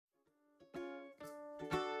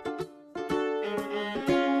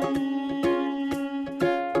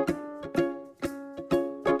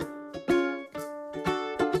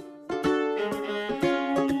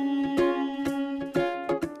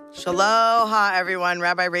Aloha, everyone.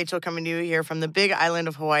 Rabbi Rachel coming to you here from the big island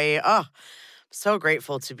of Hawaii. Oh, so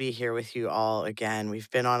grateful to be here with you all again. We've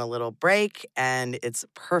been on a little break, and it's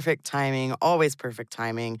perfect timing, always perfect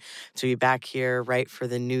timing, to be back here right for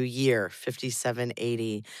the new year,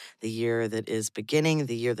 5780, the year that is beginning,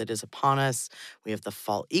 the year that is upon us. We have the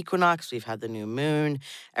fall equinox. We've had the new moon.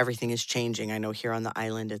 Everything is changing. I know here on the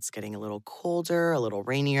island, it's getting a little colder, a little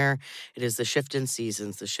rainier. It is the shift in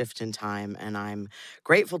seasons, the shift in time, and I'm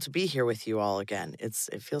grateful to be here with you all again. It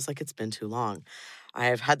feels like it's been too long. I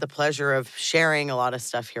have had the pleasure of sharing a lot of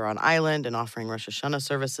stuff here on island and offering Rosh Hashanah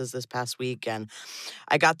services this past week. And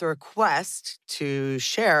I got the request to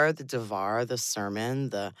share the Devar, the sermon,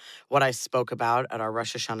 what I spoke about at our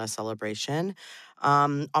Rosh Hashanah celebration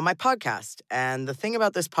on my podcast. And the thing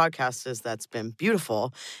about this podcast that's been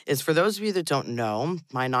beautiful is, for those of you that don't know,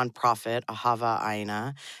 my nonprofit, Ahava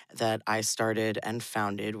Aina, that I started and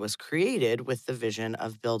founded, was created with the vision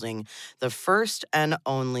of building the first and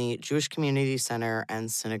only Jewish community center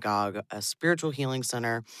and synagogue, a spiritual healing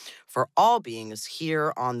center for all beings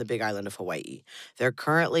here on the big island of Hawaii. There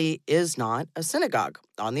currently is not a synagogue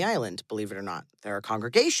on the island, believe it or not. There are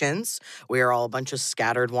congregations. We are all a bunch of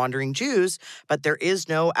scattered wandering Jews, but there is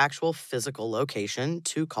no actual physical location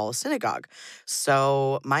to call a synagogue.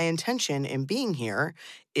 So my intention in being here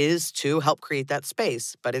is to help create that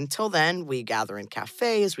space. But until then, we gather in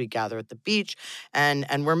cafes, we gather at the beach, and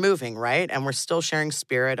we're moving, right? And we're still sharing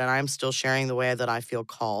spirit, and I'm still sharing the way that I feel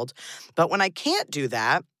called. But when I can't do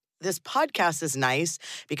that, this podcast is nice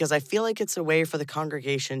because I feel like it's a way for the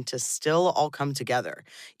congregation to still all come together.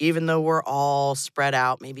 Even though we're all spread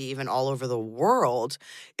out, maybe even all over the world,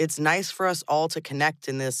 it's nice for us all to connect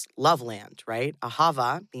in this love land, right?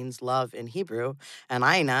 Ahava means love in Hebrew, and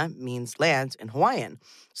Aina means land in Hawaiian.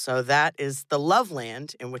 So that is the love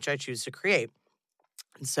land in which I choose to create.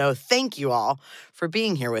 So thank you all for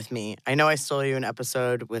being here with me. I know I stole you an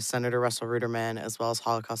episode with Senator Russell Ruderman as well as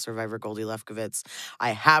Holocaust survivor Goldie Lefkowitz.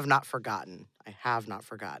 I have not forgotten.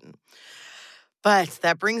 But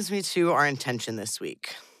that brings me to our intention this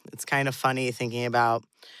week. It's kind of funny thinking about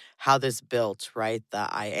how this built, right? The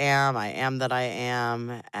I am that I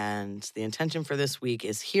am. And the intention for this week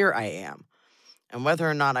is here I am. And whether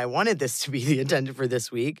or not I wanted this to be the intention for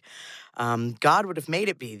this week, God would have made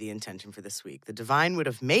it be the intention for this week. The divine would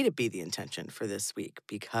have made it be the intention for this week,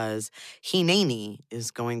 because Hineni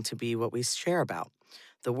is going to be what we share about.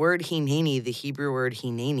 The word Hineni, the Hebrew word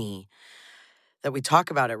Hineni, that we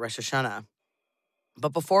talk about at Rosh Hashanah.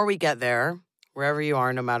 But before we get there, wherever you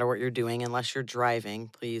are, no matter what you're doing, unless you're driving,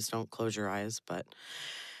 please don't close your eyes. But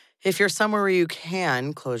if you're somewhere where you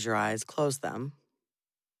can close your eyes, close them.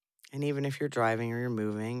 And even if you're driving or you're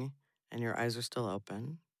moving and your eyes are still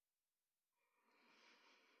open,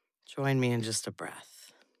 join me in just a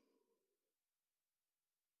breath.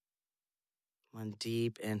 One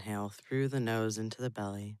deep inhale through the nose into the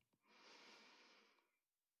belly.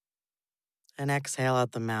 And exhale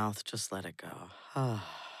out the mouth, just let it go.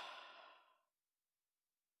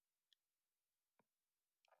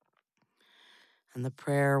 And the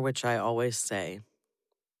prayer which I always say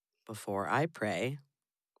before I pray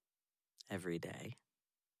every day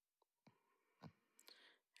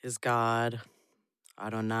is: God,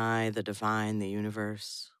 Adonai, the divine, the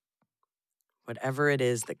universe, whatever it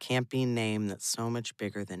is that can't be named that's so much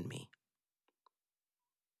bigger than me,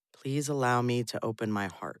 please allow me to open my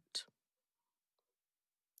heart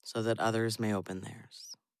so that others may open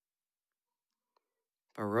theirs.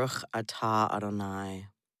 Baruch atah Adonai,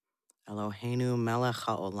 Eloheinu melech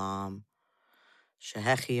haolam,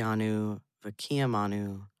 shehechianu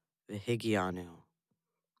v'kiyamanu v'higianu,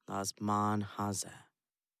 lazman hazeh.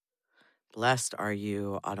 Blessed are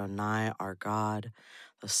you, Adonai, our God,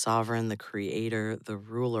 the sovereign, the creator, the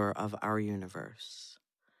ruler of our universe,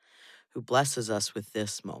 who blesses us with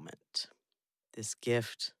this moment, this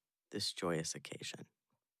gift, this joyous occasion.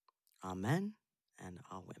 Amen and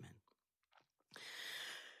amen.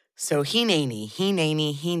 So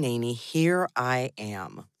Hineni, here I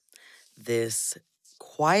am. This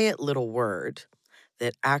quiet little word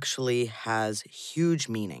that actually has huge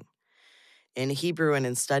meaning. In Hebrew and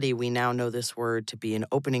in study, we now know this word to be an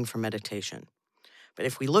opening for meditation. But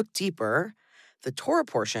if we look deeper, the Torah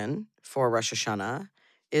portion for Rosh Hashanah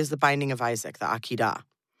is the binding of Isaac, the Akedah.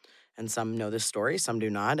 And some know this story, some do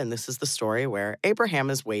not. And this is the story where Abraham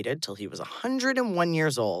has waited till he was 101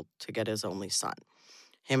 years old to get his only son.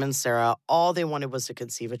 Him and Sarah, all they wanted was to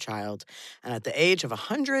conceive a child. And at the age of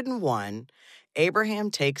 101,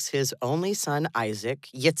 Abraham takes his only son, Isaac,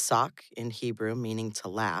 Yitzhak in Hebrew, meaning to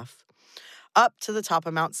laugh, up to the top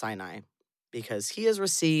of Mount Sinai, because he has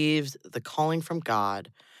received the calling from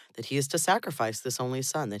God that he is to sacrifice this only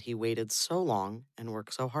son that he waited so long and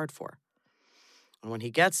worked so hard for. And when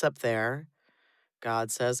he gets up there,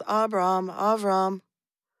 God says, Avram, Avram.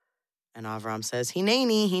 And Avram says,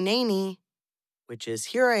 Hineni, Hineni, which is,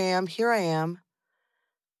 here I am, here I am.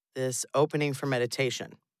 This opening for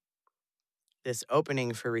meditation, this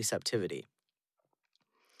opening for receptivity.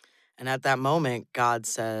 And at that moment, God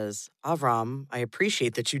says, Avram, I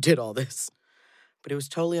appreciate that you did all this, but it was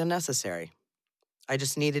totally unnecessary. I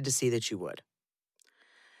just needed to see that you would.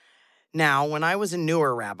 Now, when I was a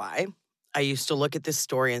newer rabbi, I used to look at this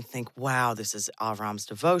story and think, wow, this is Avram's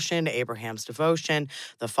devotion, Abraham's devotion,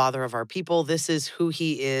 the father of our people. This is who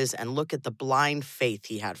he is, and look at the blind faith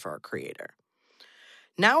he had for our Creator.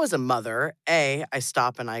 Now, as a mother, A, I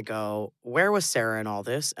stop and I go, where was Sarah in all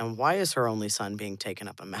this, and why is her only son being taken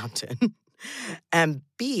up a mountain? And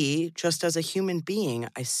B, just as a human being,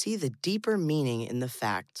 I see the deeper meaning in the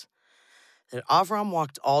fact that Avram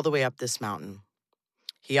walked all the way up this mountain.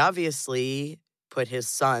 He obviously put his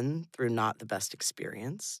son through not the best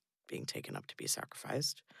experience, being taken up to be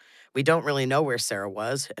sacrificed. We don't really know where Sarah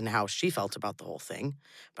was and how she felt about the whole thing,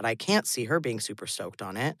 but I can't see her being super stoked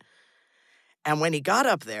on it. And when he got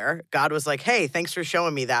up there, God was like, hey, thanks for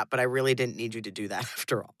showing me that, but I really didn't need you to do that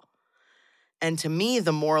after all. And to me,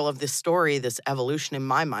 the moral of this story, this evolution in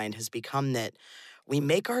my mind, has become that we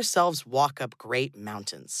make ourselves walk up great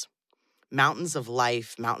mountains. Mountains of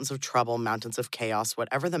life, mountains of trouble, mountains of chaos,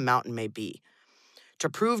 whatever the mountain may be, to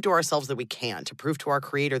prove to ourselves that we can, to prove to our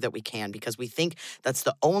Creator that we can, because we think that's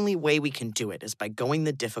the only way we can do it is by going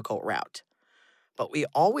the difficult route. But we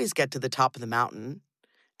always get to the top of the mountain,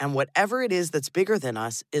 and whatever it is that's bigger than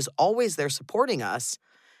us is always there supporting us,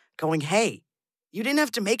 going, hey, you didn't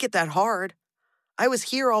have to make it that hard. I was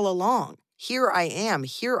here all along. Here I am.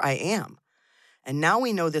 Here I am. And now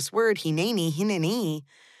we know this word, hineni, hineni,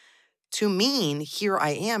 to mean here I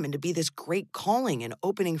am and to be this great calling and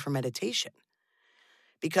opening for meditation.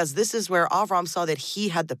 Because this is where Avram saw that he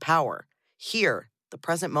had the power. Here, the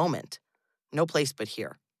present moment, no place but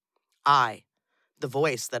here. I, the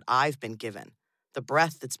voice that I've been given, the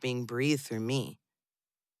breath that's being breathed through me,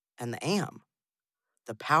 and the am,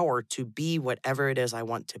 the power to be whatever it is I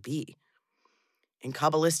want to be. In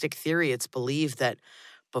Kabbalistic theory, it's believed that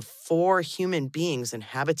before human beings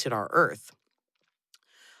inhabited our earth,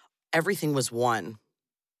 everything was one.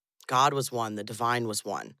 God was one, the divine was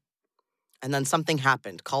one. And then something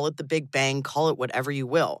happened. Call it the Big Bang, call it whatever you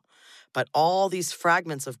will. But all these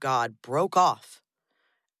fragments of God broke off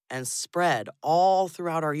and spread all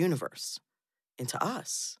throughout our universe into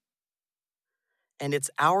us. And it's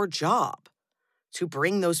our job to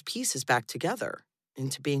bring those pieces back together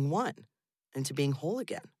into being one, into being whole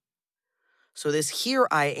again. So this here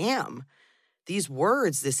I am, these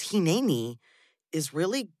words, this hineni, is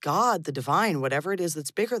really God, the divine, whatever it is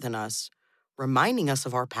that's bigger than us, reminding us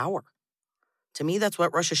of our power. To me, that's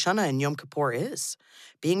what Rosh Hashanah and Yom Kippur is,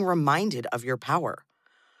 being reminded of your power.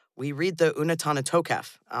 We read the Unatana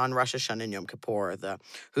Tokef on Rosh Hashanah and Yom Kippur, the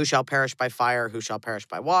who shall perish by fire, who shall perish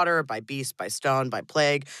by water, by beast, by stone, by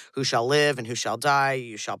plague, who shall live and who shall die,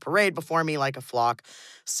 you shall parade before me like a flock.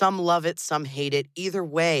 Some love it, some hate it. Either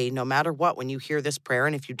way, no matter what, when you hear this prayer,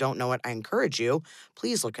 and if you don't know it, I encourage you,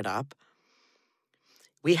 please look it up.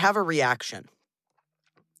 We have a reaction,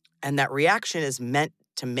 and that reaction is meant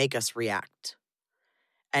to make us react,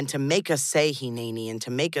 and to make us say hineni, and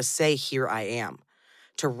to make us say here I am,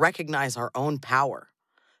 to recognize our own power,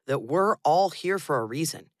 that we're all here for a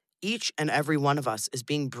reason. Each and every one of us is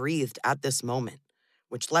being breathed at this moment,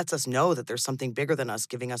 which lets us know that there's something bigger than us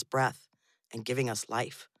giving us breath and giving us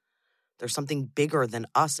life. There's something bigger than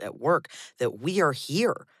us at work that we are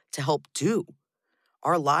here to help do.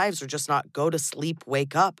 Our lives are just not go to sleep,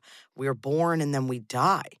 wake up. We're born and then we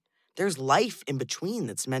die. There's life in between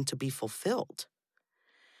that's meant to be fulfilled.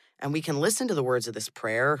 And we can listen to the words of this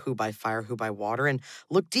prayer, who by fire, who by water, and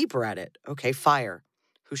look deeper at it. Okay, fire.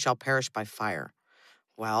 Who shall perish by fire?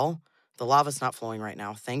 Well, the lava's not flowing right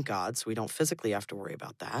now, thank God, so we don't physically have to worry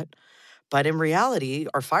about that. But in reality,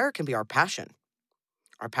 our fire can be our passion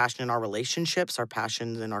in our relationships, our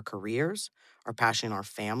passion in our careers, our passion in our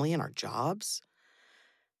family and our jobs.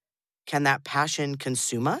 Can that passion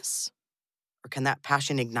consume us? Or can that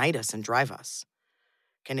passion ignite us and drive us?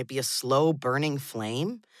 Can it be a slow burning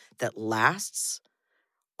flame that lasts?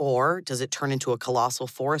 Or does it turn into a colossal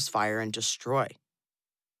forest fire and destroy?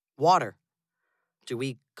 Water. Do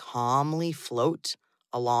we calmly float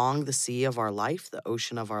along the sea of our life, the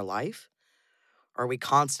ocean of our life? Or are we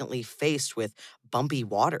constantly faced with bumpy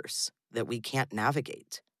waters that we can't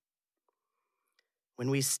navigate? When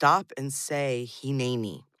we stop and say,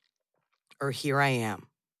 Hineni, or here I am,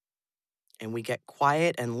 and we get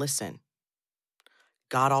quiet and listen,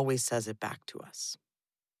 God always says it back to us.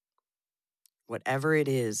 Whatever it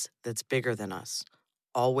is that's bigger than us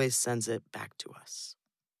always sends it back to us.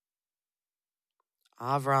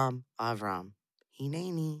 Avram, Avram,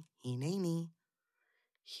 Hineni, Hineni.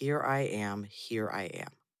 Here I am, here I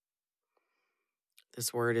am.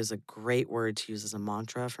 This word is a great word to use as a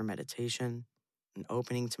mantra for meditation, an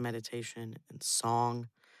opening to meditation, and song,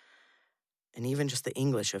 and even just the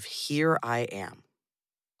English of here I am.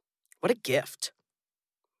 What a gift.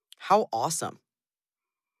 How awesome.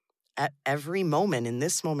 At every moment, in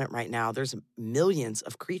this moment right now, there's millions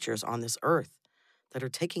of creatures on this earth that are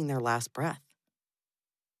taking their last breath.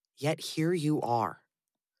 Yet here you are.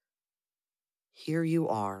 Here you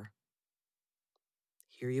are.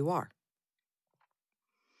 Here you are.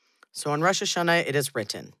 So on Rosh Hashanah, it is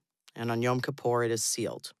written, and on Yom Kippur, it is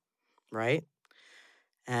sealed, right?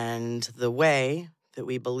 And the way that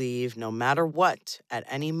we believe, no matter what, at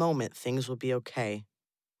any moment, things will be okay.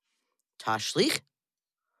 Tashlich,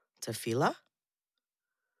 tefillah,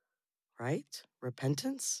 right?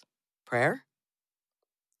 Repentance, prayer,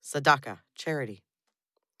 tzedakah, charity.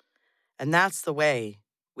 And that's the way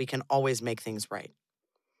we can always make things right.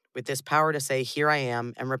 With this power to say, here I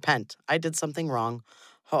am, and repent. I did something wrong.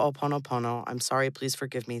 Ho'oponopono. I'm sorry, please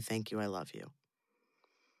forgive me. Thank you, I love you.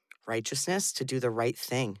 Righteousness, to do the right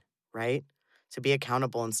thing, right? To be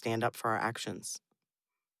accountable and stand up for our actions.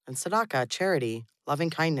 And tzedakah, charity, loving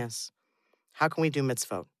kindness. How can we do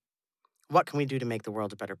mitzvot? What can we do to make the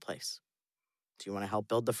world a better place? Do you want to help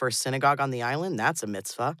build the first synagogue on the island? That's a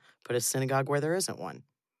mitzvah. Put a synagogue where there isn't one.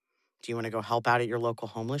 Do you want to go help out at your local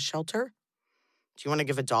homeless shelter? Do you want to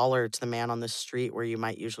give $1 to the man on the street where you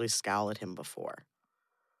might usually scowl at him before?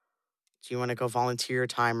 Do you want to go volunteer your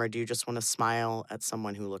time, or do you just want to smile at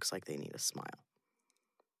someone who looks like they need a smile?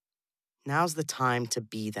 Now's the time to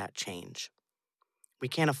be that change. We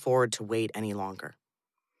can't afford to wait any longer.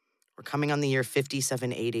 We're coming on the year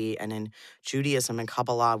 5780, and in Judaism and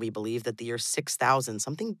Kabbalah, we believe that the year 6000,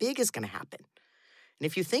 something big is going to happen. And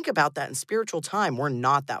if you think about that in spiritual time, we're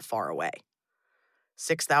not that far away.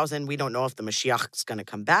 6,000, we don't know if the Mashiach is going to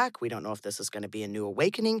come back. We don't know if this is going to be a new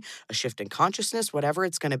awakening, a shift in consciousness, whatever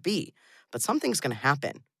it's going to be. But something's going to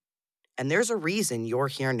happen. And there's a reason you're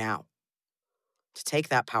here now, to take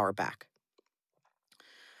that power back.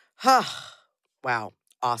 Wow,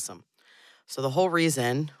 awesome. So the whole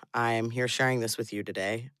reason I'm here sharing this with you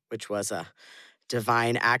today, which was a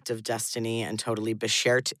divine act of destiny and totally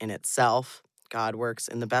beshert in itself, God works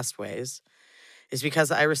in the best ways, is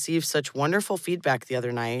because I received such wonderful feedback the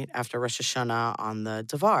other night after Rosh Hashanah on the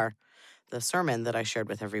Devar, the sermon that I shared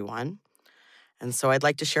with everyone. And so I'd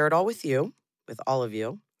like to share it all with you, with all of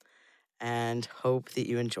you, and hope that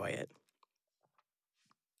you enjoy it.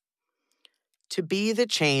 To be the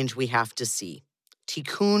change we have to see.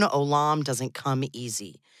 Tikkun Olam doesn't come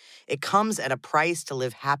easy. It comes at a price to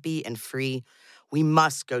live happy and free. We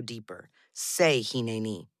must go deeper. Say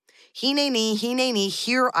Hineni. Hineni, Hineni,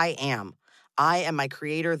 here I am. I am my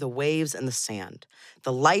creator, the waves and the sand.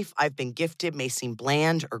 The life I've been gifted may seem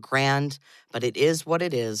bland or grand, but it is what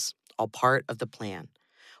it is, all part of the plan.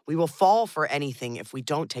 We will fall for anything if we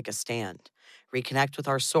don't take a stand. Reconnect with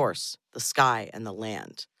our source, the sky and the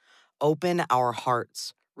land. Open our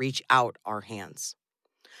hearts, reach out our hands.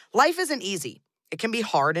 Life isn't easy. It can be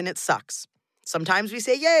hard and it sucks. Sometimes we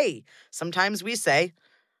say, yay. Sometimes we say,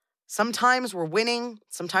 sometimes we're winning.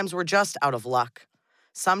 Sometimes we're just out of luck.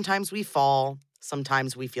 Sometimes we fall.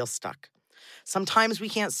 Sometimes we feel stuck. Sometimes we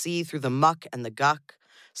can't see through the muck and the guck.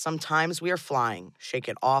 Sometimes we are flying, shake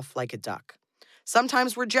it off like a duck.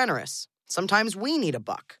 Sometimes we're generous. Sometimes we need a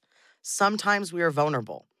buck. Sometimes we are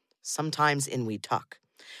vulnerable. Sometimes in we tuck.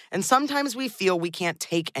 And sometimes we feel we can't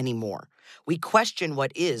take anymore. We question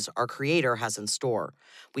what is our Creator has in store.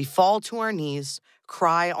 We fall to our knees,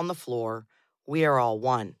 cry on the floor. We are all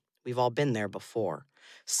one. We've all been there before.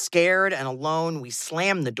 Scared and alone, we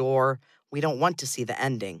slam the door. We don't want to see the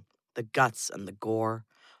ending, the guts and the gore.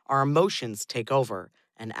 Our emotions take over,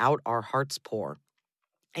 and out our hearts pour.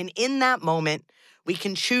 And in that moment, we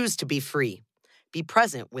can choose to be free, be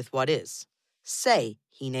present with what is. Say,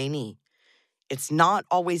 Hineni. It's not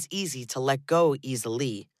always easy to let go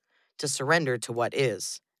easily, to surrender to what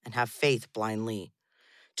is, and have faith blindly.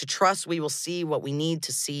 To trust we will see what we need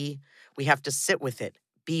to see, we have to sit with it,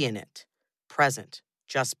 be in it, present,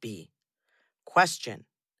 just be. Question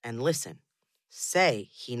and listen. Say,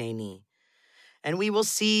 Hineni. And we will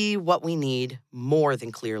see what we need more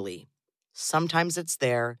than clearly. Sometimes it's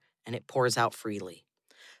there, and it pours out freely.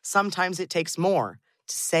 Sometimes it takes more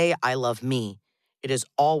to say, I love me. It is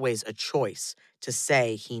always a choice to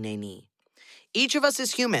say, Hineni. Each of us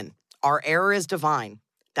is human. Our error is divine.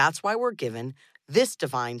 That's why we're given this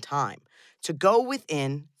divine time to go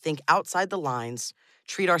within, think outside the lines,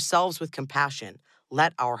 treat ourselves with compassion,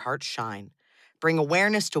 let our hearts shine, bring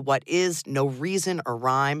awareness to what is, no reason or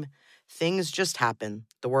rhyme. Things just happen,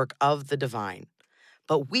 the work of the divine.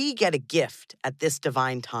 But we get a gift at this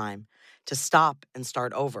divine time to stop and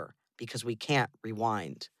start over because we can't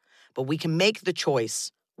rewind. But we can make the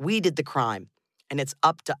choice. We did the crime, and it's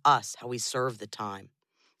up to us how we serve the time.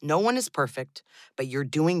 No one is perfect, but you're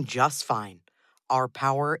doing just fine. Our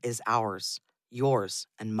power is ours, yours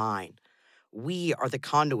and mine. We are the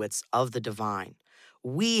conduits of the divine.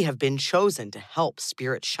 We have been chosen to help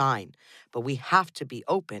spirit shine, but we have to be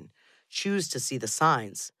open, choose to see the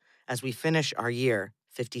signs as we finish our year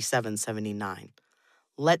 5779.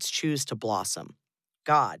 Let's choose to blossom.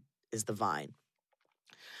 God is the vine.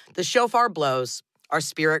 The shofar blows, our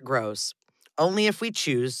spirit grows. Only if we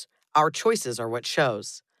choose, our choices are what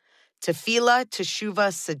shows. Tefillah, teshuva,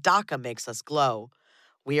 tzedakah makes us glow.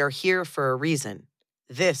 We are here for a reason.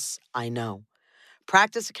 This I know.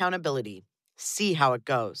 Practice accountability. See how it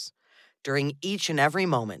goes. During each and every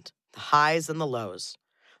moment, the highs and the lows.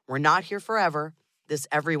 We're not here forever. This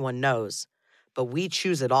everyone knows. But we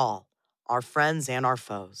choose it all, our friends and our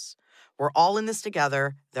foes. We're all in this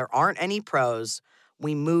together. There aren't any pros.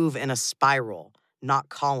 We move in a spiral, not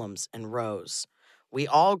columns and rows. We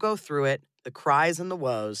all go through it, the cries and the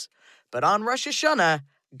woes. But on Rosh Hashanah,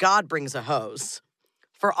 God brings a hose.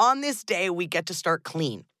 For on this day, we get to start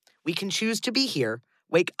clean. We can choose to be here,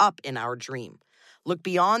 wake up in our dream. Look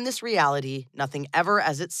beyond this reality, nothing ever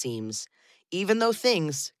as it seems, even though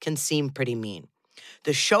things can seem pretty mean.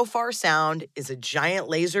 The shofar sound is a giant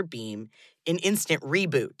laser beam, an instant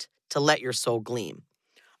reboot to let your soul gleam.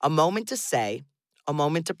 A moment to say, a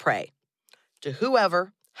moment to pray. To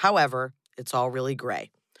whoever, however, it's all really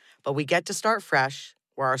gray. But we get to start fresh,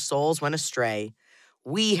 where our souls went astray.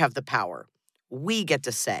 We have the power. We get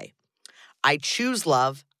to say, I choose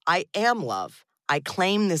love. I am love. I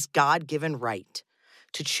claim this God-given right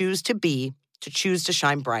to choose to be, to choose to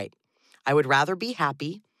shine bright. I would rather be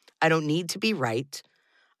happy. I don't need to be right.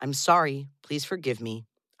 I'm sorry. Please forgive me.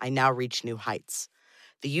 I now reach new heights.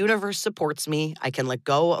 The universe supports me. I can let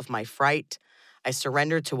go of my fright. I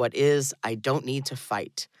surrender to what is. I don't need to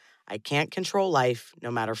fight. I can't control life,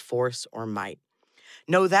 no matter force or might.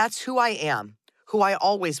 No, that's who I am, who I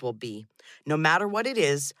always will be. No matter what it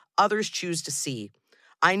is, others choose to see.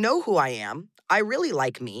 I know who I am. I really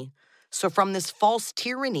like me. So from this false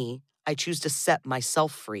tyranny, I choose to set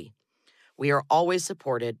myself free. We are always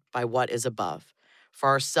supported by what is above. For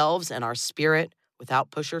ourselves and our spirit,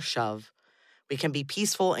 without push or shove, we can be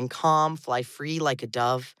peaceful and calm, fly free like a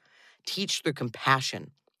dove, teach through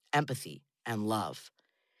compassion, empathy, and love.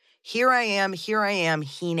 Here I am,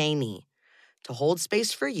 Hineni. To hold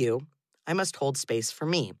space for you, I must hold space for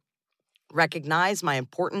me. Recognize my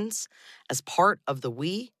importance as part of the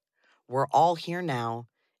we. We're all here now,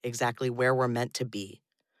 exactly where we're meant to be.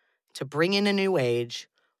 To bring in a new age,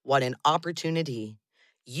 what an opportunity.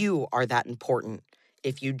 You are that important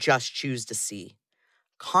if you just choose to see.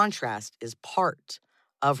 Contrast is part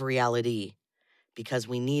of reality because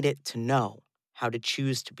we need it to know how to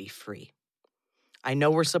choose to be free. I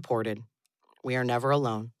know we're supported. We are never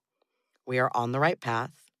alone. We are on the right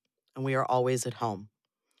path, and we are always at home.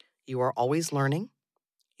 You are always learning.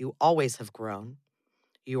 You always have grown.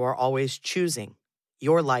 You are always choosing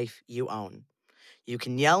your life you own. You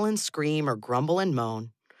can yell and scream or grumble and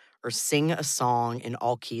moan or sing a song in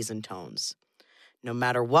all keys and tones. No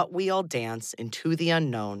matter what, we all dance into the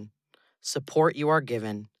unknown. Support you are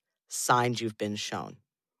given, signs you've been shown.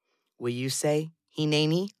 Will you say,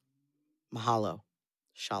 Hineni? Mahalo.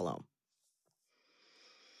 Shalom.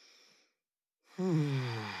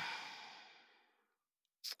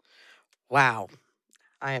 Wow.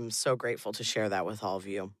 I am so grateful to share that with all of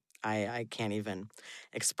you. I can't even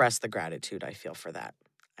express the gratitude I feel for that.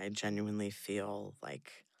 I genuinely feel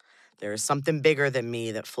like there is something bigger than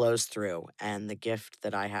me that flows through, and the gift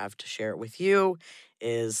that I have to share it with you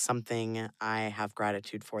is something I have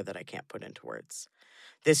gratitude for that I can't put into words.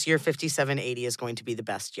 This year, 5780, is going to be the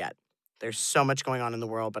best yet. There's so much going on in the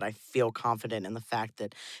world, but I feel confident in the fact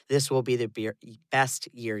that this will be the best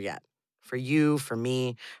year yet. For you, for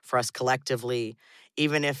me, for us collectively.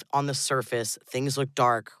 Even if on the surface things look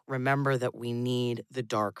dark, remember that we need the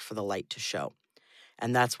dark for the light to show.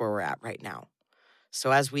 And that's where we're at right now.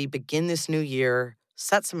 So as we begin this new year,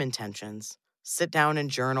 set some intentions. Sit down and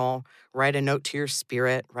journal. Write a note to your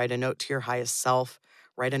spirit. Write a note to your highest self.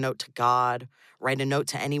 Write a note to God. Write a note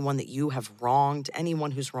to anyone that you have wronged,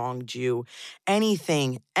 anyone who's wronged you.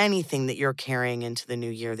 Anything that you're carrying into the new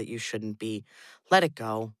year that you shouldn't be. Let it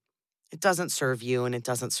go. It doesn't serve you and it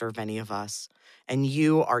doesn't serve any of us. And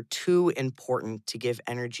you are too important to give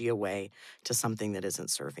energy away to something that isn't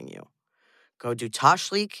serving you. Go do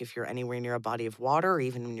tashlik if you're anywhere near a body of water or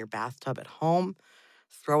even in your bathtub at home.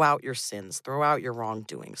 Throw out your sins, throw out your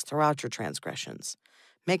wrongdoings, throw out your transgressions.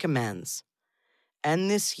 Make amends.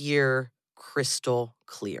 End this year crystal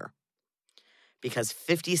clear because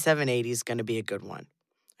 5780 is going to be a good one.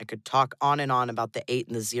 I could talk on and on about the 8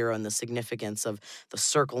 and the 0 and the significance of the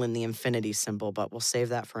circle and the infinity symbol, but we'll save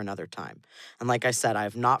that for another time. And like I said, I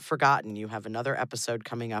have not forgotten you have another episode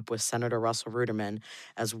coming up with Senator Russell Ruderman,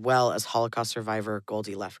 as well as Holocaust survivor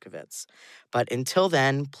Goldie Lefkowitz. But until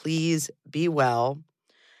then, please be well.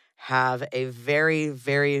 Have a very,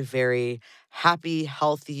 very, very happy,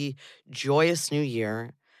 healthy, joyous new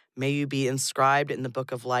year. May you be inscribed in the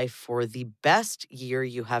book of life for the best year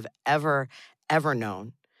you have ever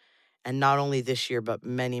known. And not only this year, but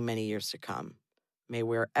many, many years to come. May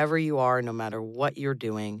wherever you are, no matter what you're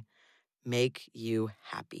doing, make you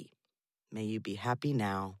happy. May you be happy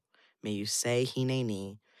now. May you say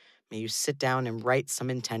Hineni. May you sit down and write some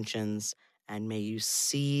intentions. And may you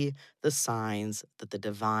see the signs that the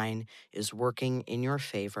divine is working in your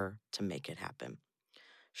favor to make it happen.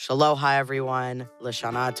 Shaloha, everyone.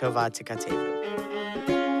 Lashana Tova Tikatevu.